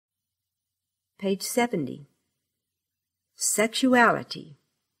Page 70. Sexuality,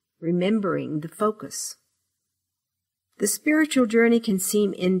 remembering the focus. The spiritual journey can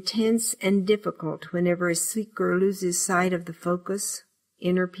seem intense and difficult whenever a seeker loses sight of the focus,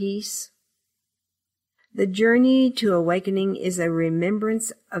 inner peace. The journey to awakening is a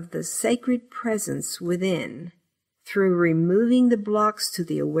remembrance of the sacred presence within through removing the blocks to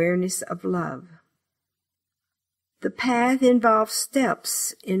the awareness of love. The path involves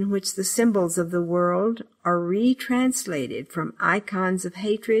steps in which the symbols of the world are retranslated from icons of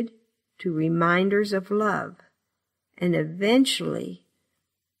hatred to reminders of love, and eventually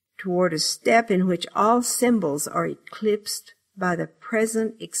toward a step in which all symbols are eclipsed by the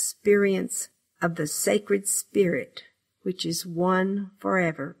present experience of the sacred spirit, which is one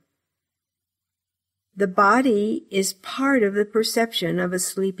forever. The body is part of the perception of a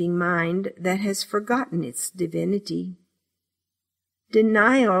sleeping mind that has forgotten its divinity.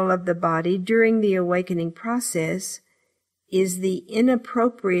 Denial of the body during the awakening process is the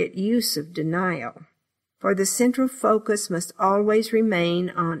inappropriate use of denial, for the central focus must always remain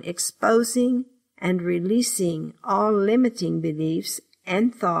on exposing and releasing all limiting beliefs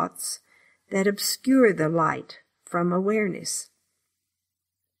and thoughts that obscure the light from awareness.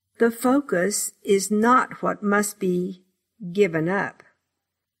 The focus is not what must be given up,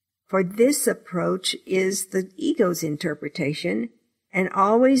 for this approach is the ego's interpretation and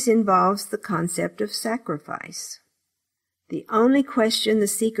always involves the concept of sacrifice. The only question the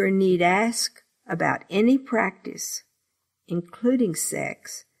seeker need ask about any practice, including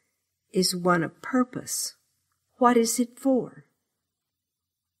sex, is one of purpose. What is it for?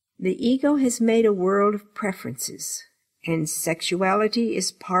 The ego has made a world of preferences, and sexuality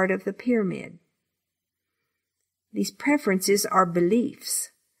is part of the pyramid. These preferences are beliefs,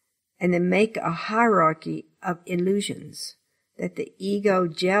 and they make a hierarchy of illusions that the ego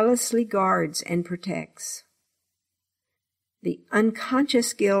jealously guards and protects. The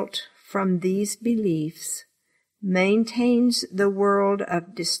unconscious guilt from these beliefs maintains the world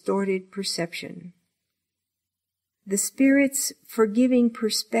of distorted perception. The spirit's forgiving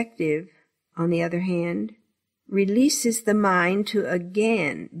perspective, on the other hand, releases the mind to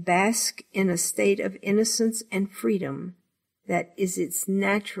again bask in a state of innocence and freedom that is its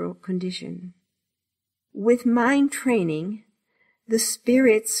natural condition. With mind training, the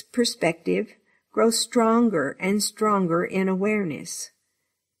spirit's perspective grows stronger and stronger in awareness,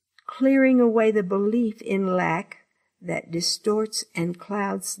 clearing away the belief in lack that distorts and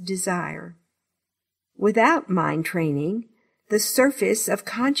clouds desire. Without mind training, the surface of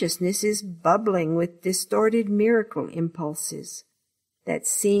consciousness is bubbling with distorted miracle impulses that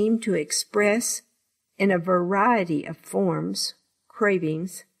seem to express in a variety of forms,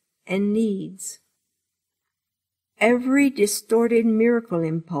 cravings, and needs. Every distorted miracle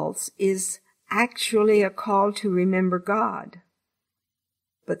impulse is actually a call to remember God.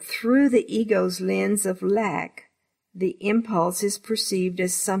 But through the ego's lens of lack, the impulse is perceived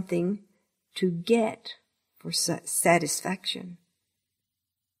as something to get for satisfaction.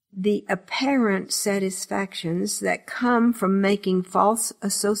 The apparent satisfactions that come from making false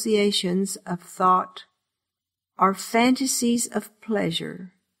associations of thought are fantasies of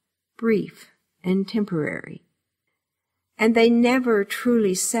pleasure, brief and temporary, and they never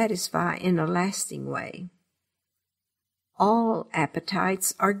truly satisfy in a lasting way. All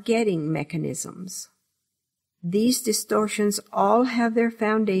appetites are getting mechanisms. These distortions all have their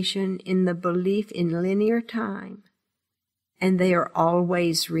foundation in the belief in linear time, and they are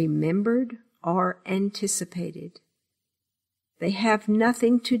always remembered or anticipated. They have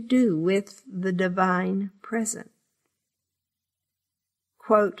nothing to do with the divine present.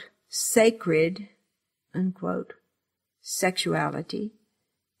 Quote, sacred, unquote, sexuality,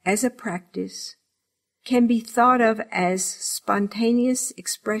 as a practice, can be thought of as spontaneous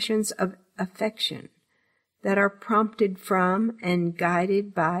expressions of affection that are prompted from and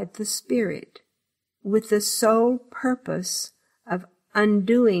guided by the spirit, with the sole purpose of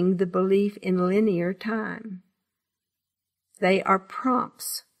undoing the belief in linear time. They are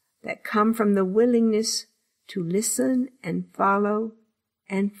prompts that come from the willingness to listen and follow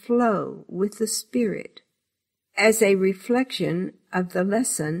and flow with the spirit as a reflection of the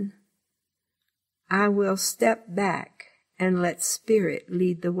lesson, I will step back and let spirit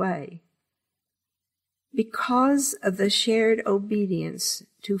lead the way. Because of the shared obedience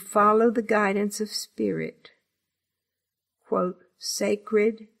to follow the guidance of spirit, quote,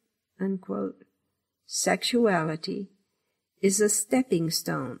 sacred, unquote, sexuality is a stepping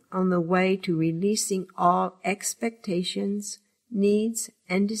stone on the way to releasing all expectations, needs,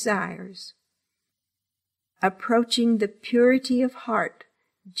 and desires, approaching the purity of heart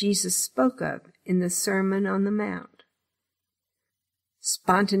Jesus spoke of in the Sermon on the Mount.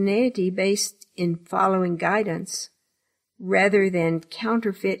 Spontaneity based in following guidance, rather than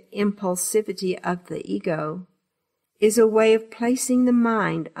counterfeit impulsivity of the ego, is a way of placing the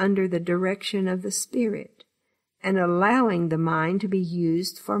mind under the direction of the Spirit and allowing the mind to be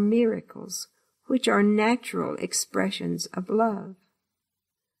used for miracles, which are natural expressions of love.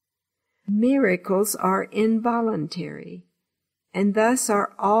 Miracles are involuntary, and thus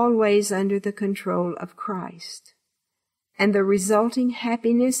are always under the control of Christ, and the resulting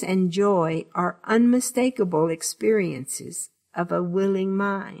happiness and joy are unmistakable experiences of a willing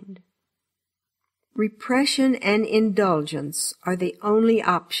mind. Repression and indulgence are the only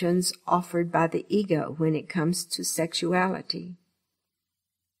options offered by the ego when it comes to sexuality.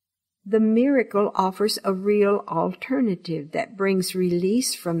 The miracle offers a real alternative that brings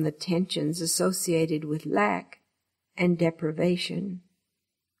release from the tensions associated with lack and deprivation.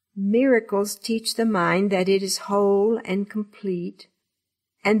 Miracles teach the mind that it is whole and complete,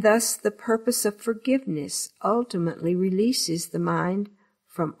 and thus the purpose of forgiveness ultimately releases the mind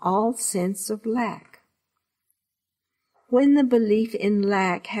from all sense of lack. When the belief in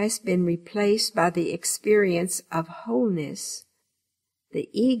lack has been replaced by the experience of wholeness, the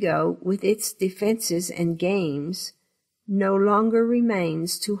ego, with its defenses and games, no longer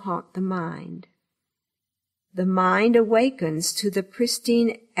remains to haunt the mind. The mind awakens to the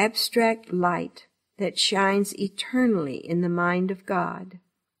pristine abstract light that shines eternally in the mind of God.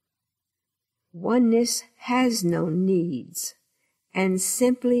 Oneness has no needs and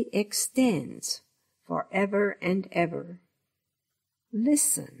simply extends forever and ever.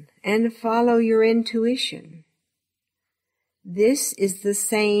 Listen and follow your intuition. This is the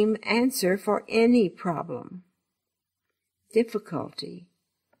same answer for any problem, difficulty,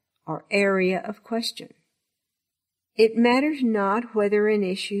 or area of question. It matters not whether an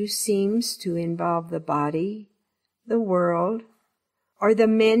issue seems to involve the body, the world, or the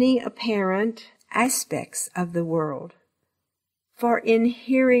many apparent aspects of the world. For in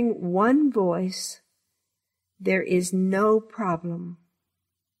hearing one voice, there is no problem.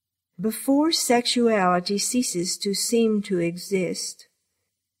 Before sexuality ceases to seem to exist,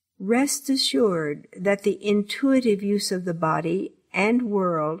 rest assured that the intuitive use of the body and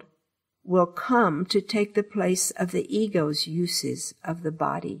world will come to take the place of the ego's uses of the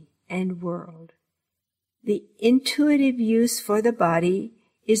body and world. The intuitive use for the body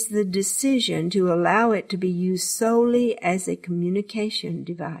is the decision to allow it to be used solely as a communication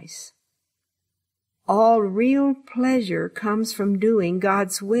device. All real pleasure comes from doing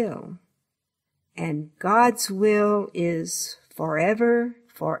God's will, and God's will is forever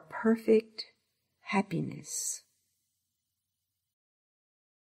for perfect happiness.